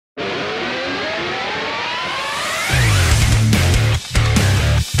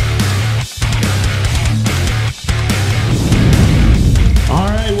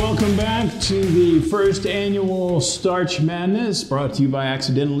first annual Starch Madness, brought to you by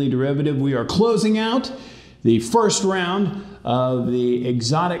Accidentally Derivative. We are closing out the first round of the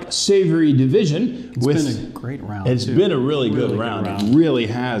exotic savory division. It's been a great round. It's been a really good round. It really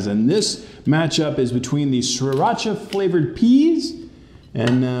has. And this matchup is between the Sriracha flavored peas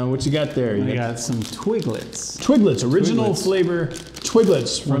and what you got there? I got some Twiglets. Twiglets, original flavor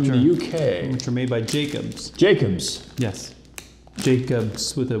Twiglets from the UK. Which are made by Jacobs. Jacobs. Yes.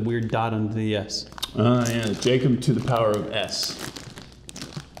 Jacobs with a weird dot under the S. Yeah, Jacob to the power of S.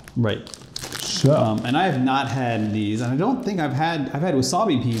 Right. So. And I have not had these, and I don't think I've had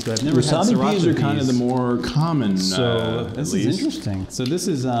wasabi peas, but I've never had sriracha Wasabi peas are kind of the more common. So this is interesting. So this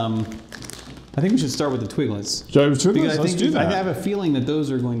is, I think we should start with the Twiglets. Start with Twiglets. Let's do that. I have a feeling that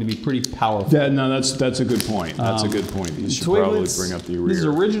those are going to be pretty powerful. No, that's a good point. That's a good point. You should probably bring up the rear. This is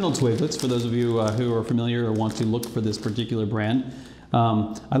original Twiglets for those of you who are familiar or want to look for this particular brand.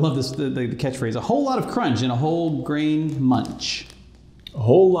 I love this the catchphrase: a whole lot of crunch in a whole grain munch. A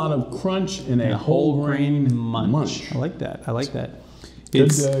whole lot of crunch in a whole grain munch. I like that. I like that.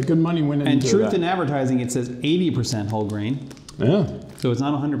 Good money went into that. And truth in advertising, it says 80% whole grain. Yeah. So it's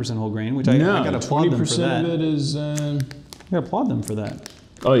not 100% whole grain, which I got to applaud them for that. 20% of it is. I got to applaud them for that.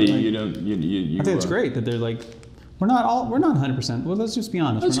 Oh, you don't. I think it's great that they're like, we're not 100%. Well, let's just be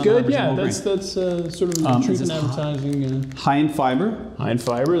honest. That's good. Yeah, that's sort of truth in advertising. High in fiber. High in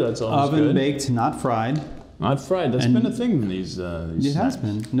fiber. That's always good. Oven baked, not fried. Not fried. That's been a thing in these. It has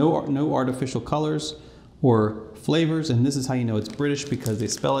been. No artificial colors or flavors, and this is how you know it's British because they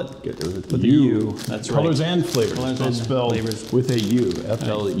spell it with a U. That's right. Colors and flavors. Colors and spelled flavors with a U.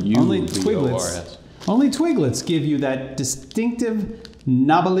 F-L-U. Only Twiglets give you that distinctive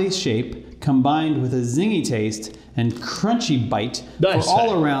knobbly shape combined with a zingy taste and crunchy bite for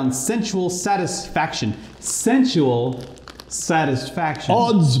all-around sensual satisfaction. Sensual satisfaction.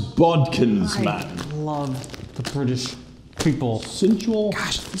 Odds bodkins, man. I love the British people. Sensual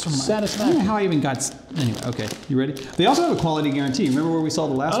satisfaction. I don't know how I even got... Anyway, okay. You ready? They also have a quality guarantee. Remember where we saw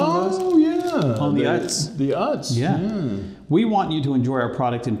the last one was? Oh, yeah. On the Utz. The Utz. Yeah. We want you to enjoy our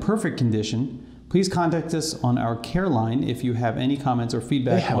product in perfect condition. Please contact us on our care line if you have any comments or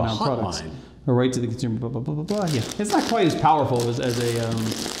feedback on our products. Or write to the consumer, blah, blah, blah, blah, blah. Yeah. It's not quite as powerful as a...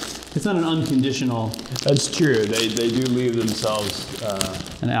 it's not an unconditional... That's true. They do leave themselves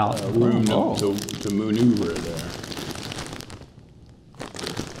room to maneuver there.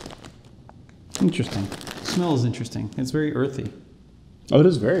 Interesting. The smell is interesting. It's very earthy. Oh, it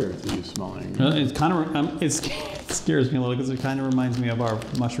is very earthy smelling. It's kind of... it scares me a little because it kind of reminds me of our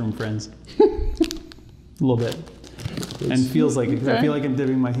mushroom friends. A little bit. And feels like I feel like I'm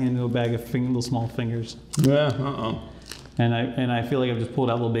dipping my hand into a bag of little small fingers. Yeah. And I feel like I've just pulled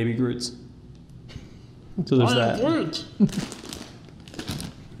out little baby Groots. So there's that.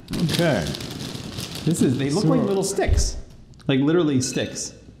 Okay. They look like little sticks. Like literally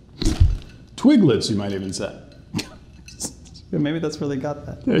sticks. Twiglets, you might even say. Maybe that's where they got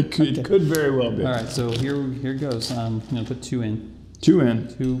that. It could very well be. All right, so here goes. I'm going to put 2 in. 2 in.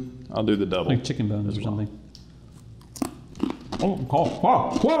 2. I'll do the double. Like chicken bones or something.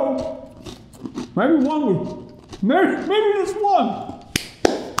 Whoa. Maybe one was... Maybe just one.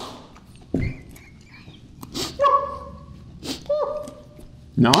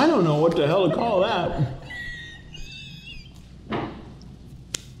 Now, I don't know what the hell to call that.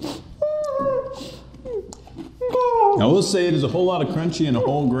 Now, we'll say it is a whole lot of crunchy and a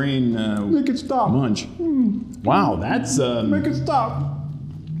whole grain Make it stop. munch. Wow, that's... Make it stop.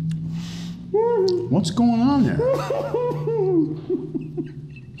 What's going on there?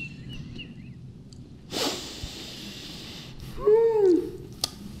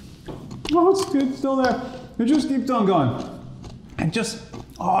 Oh, it's good. Still there. It just keeps on going. And just...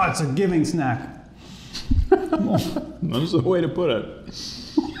 Oh, it's a giving snack. That's the way to put it.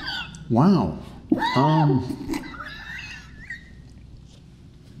 Wow. Oh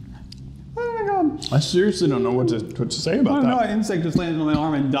my God. I seriously don't know what to say about that. I don't know. An insect just landed on my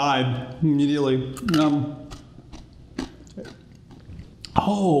arm and died immediately.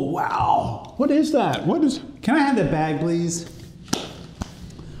 Oh, wow. What is that? What is... Can I have that bag, please?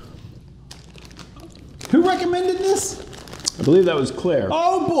 Who recommended this? I believe that was Claire.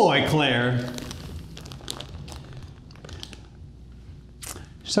 Oh boy, Claire.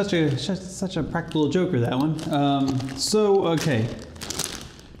 Such a practical joker, that one. Okay.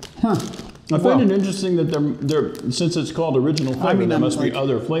 Huh. I find it interesting that they're since it's called original flavor, there must be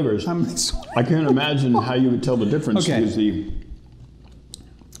other flavors. I can't imagine how you would tell the difference because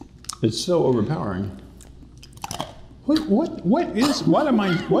it's so overpowering. What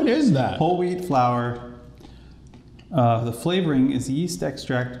is that? Whole wheat flour, The flavoring is yeast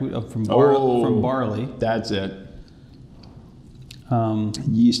extract from barley. That's it.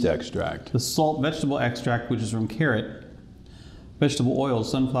 Yeast extract. The salt vegetable extract, which is from carrot. Vegetable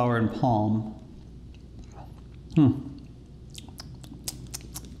oils, sunflower and palm.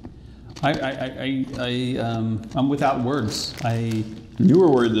 I'm without words. You were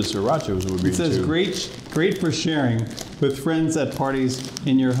worried the sriracha would be It says too. great for sharing with friends at parties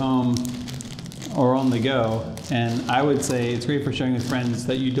in your home or on the go. And I would say it's great for sharing with friends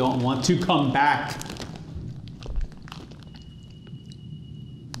that you don't want to come back.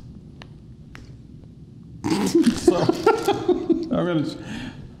 So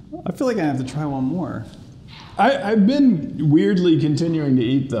I feel like I have to try one more. I've been weirdly continuing to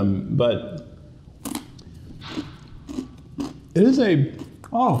eat them, but it is a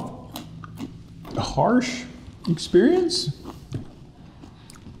harsh experience.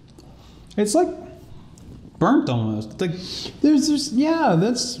 It's like burnt almost. It's like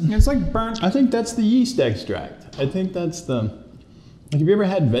it's like burnt. I think that's the yeast extract. I think that's the. Like, have you ever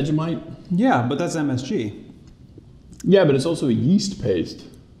had Vegemite? Yeah, but that's MSG. Yeah, but it's also a yeast paste.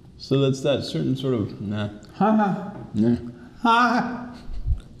 So that's that certain sort of nah. Ha ha. Nah. Ha.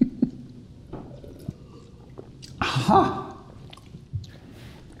 Ha.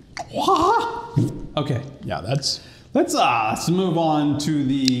 Ha. Okay. Yeah, that's. Let's move on to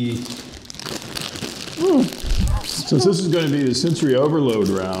the. Since this is going to be the sensory overload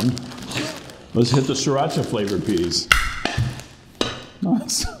round, let's hit the sriracha flavored peas. Oh,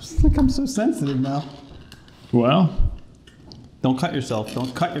 it's like I'm so sensitive now. Well, don't cut yourself.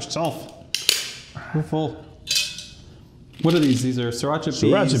 Don't cut yourself. We're full. What are these? These are sriracha peas.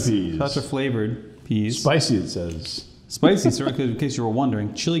 Sriracha peas. Sriracha flavored peas. spicy it says. Spicy, sriracha, in case you were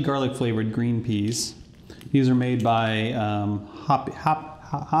wondering. Chili garlic flavored green peas. These are made by Hoppy.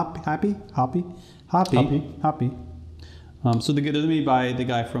 So they're made by the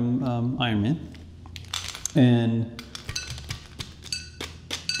guy from Iron Man. And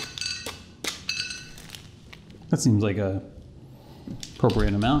that seems like a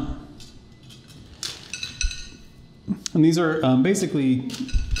appropriate amount. And these are basically,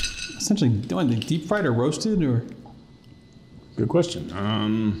 essentially, deep fried or roasted or? Good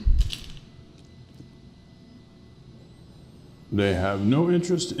question. They have no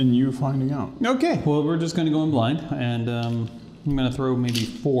interest in you finding out. Okay, well, we're just going to go in blind, and I'm going to throw maybe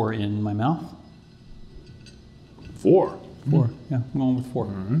 4 in my mouth. 4? 4, yeah, I'm going with 4.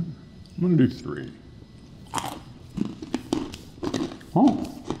 All right. I'm going to do 3.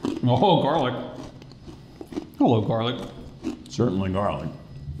 Oh, garlic. Hello, garlic. Certainly garlic.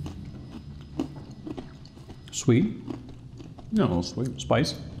 Sweet. Yeah, a little sweet.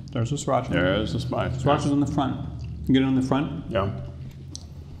 Spice. There's the sriracha. There's the spice. Sriracha's on the front. You get it on the front. Yeah.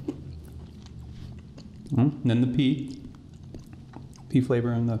 Then the pea. Pea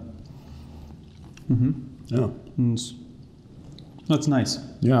flavor in the. Yeah. That's nice.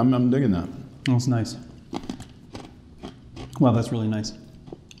 Yeah, I'm digging that. That's nice. Well, that's really nice.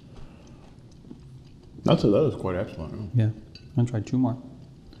 That was quite excellent. Yeah. I'm going to try 2 more.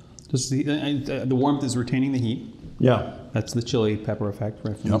 Just the warmth is retaining the heat. Yeah. That's the chili pepper effect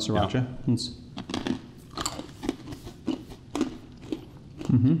right from the sriracha.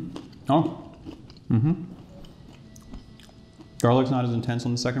 Yeah. Garlic's not as intense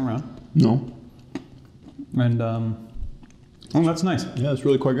on the second round. No. And that's nice. Yeah, it's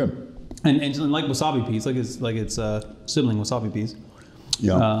really quite good. And like wasabi peas, like it's sibling wasabi peas.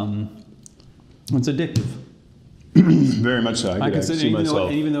 Yeah. It's addictive. Very much so. I could consider, see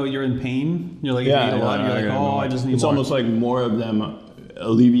myself. even though you're in pain, you're like, you ate a lot, you're like, I just need more. It's almost like more of them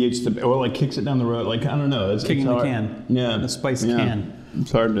alleviates the, or like kicks it down the road. Like, I don't know. It's kicking hard. the can. Yeah. The spice can.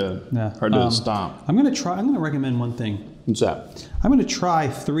 It's hard to stop. I'm going to recommend one thing. What's that? I'm going to try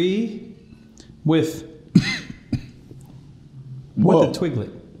 3 with the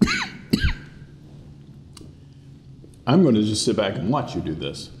Twiglet. I'm going to just sit back and watch you do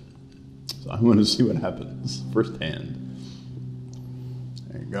this. So I'm going to see what happens firsthand.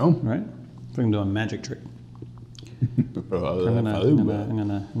 There you go. All right. If I can do a magic trick. I'm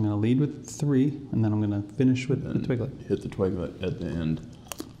gonna lead with 3, and then I'm gonna finish with the Twiglet. Hit the Twiglet at the end.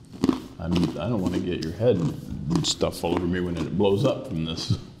 I don't want to get your head stuff all over me when it blows up from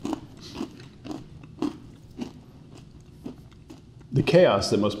this. The chaos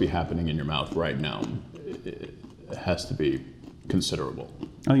that must be happening in your mouth right now, it has to be considerable.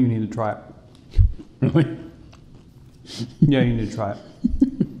 I think you need to try it. Really? Yeah, you need to try it.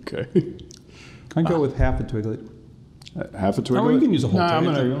 Okay. I'd go with half a Twiglet. Half a Twiglet? Oh, you can use a whole Twiglet. I'm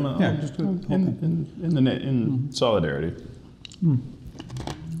gonna just do it. in solidarity.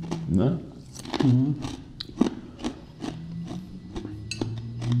 No?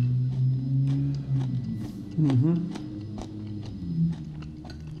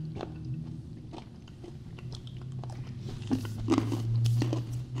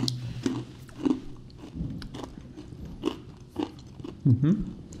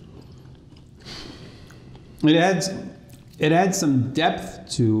 It adds some depth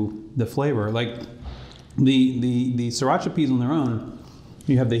to the flavor. Like the sriracha peas on their own,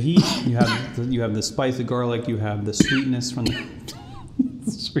 you have the heat, you have the spice, the garlic, you have the sweetness from the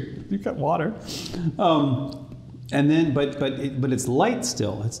you got water, and then but it's light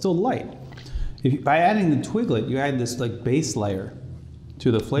still. It's still light. By adding the twiglet, you add this like base layer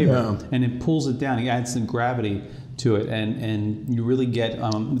to the flavor, and it pulls it down. It adds some gravity to it, and you really get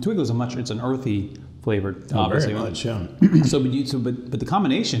the twiglet is it's an earthy flavor, obviously. Very much, yeah. But the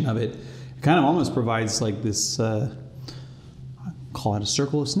combination of it kind of almost provides like this. Call it a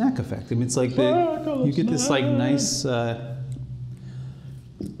circle of snack effect. I mean, it's like you get this like nice.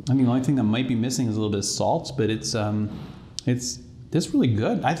 I mean, the only thing that might be missing is a little bit of salt, but it's really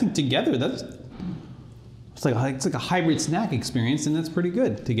good. I think together it's like a hybrid snack experience, and that's pretty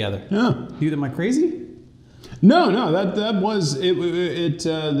good together. Yeah. Am I crazy? No, that was it.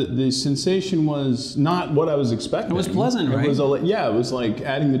 The sensation was not what I was expecting. It was pleasant, right? It was like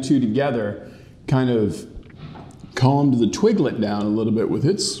adding the two together, kind of calmed the twiglet down a little bit with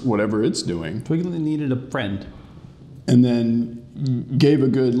whatever it's doing. Twiglet needed a friend, and then gave a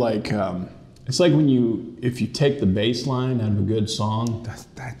good like. It's like if you take the bass line out of a good song, that's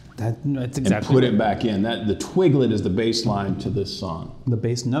exactly. And put it back in. The twiglet is the bass line to this song. The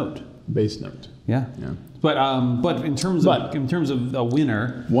bass note. Bass note. Yeah. But in terms of a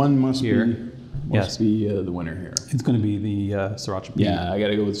winner, one must here, be the winner here. It's going to be the sriracha pea. Yeah, I got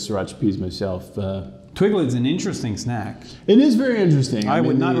to go with the sriracha peas myself. Twiglet's an interesting snack. It is very interesting. I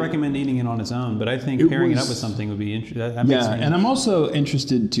would not recommend eating it on its own, but I think pairing it up with something would be interesting. Yeah, and I'm also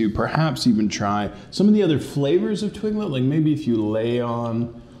interested to perhaps even try some of the other flavors of twiglet. Like maybe if you lay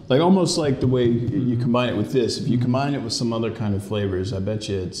on, like almost like the way you combine it with this. If you combine it with some other kind of flavors, I bet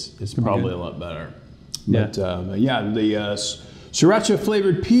you it's probably a lot better. But the sriracha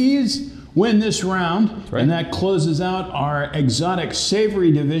flavored peas win this round, and that closes out our exotic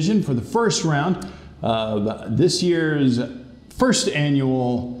savory division for the first round of this year's first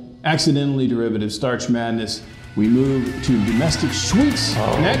annual Accidentally Derivative Starch Madness. We move to domestic sweets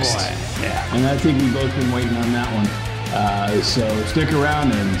next. Boy. Yeah. And I think we've both been waiting on that one. So stick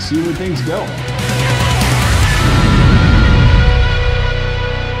around and see where things go.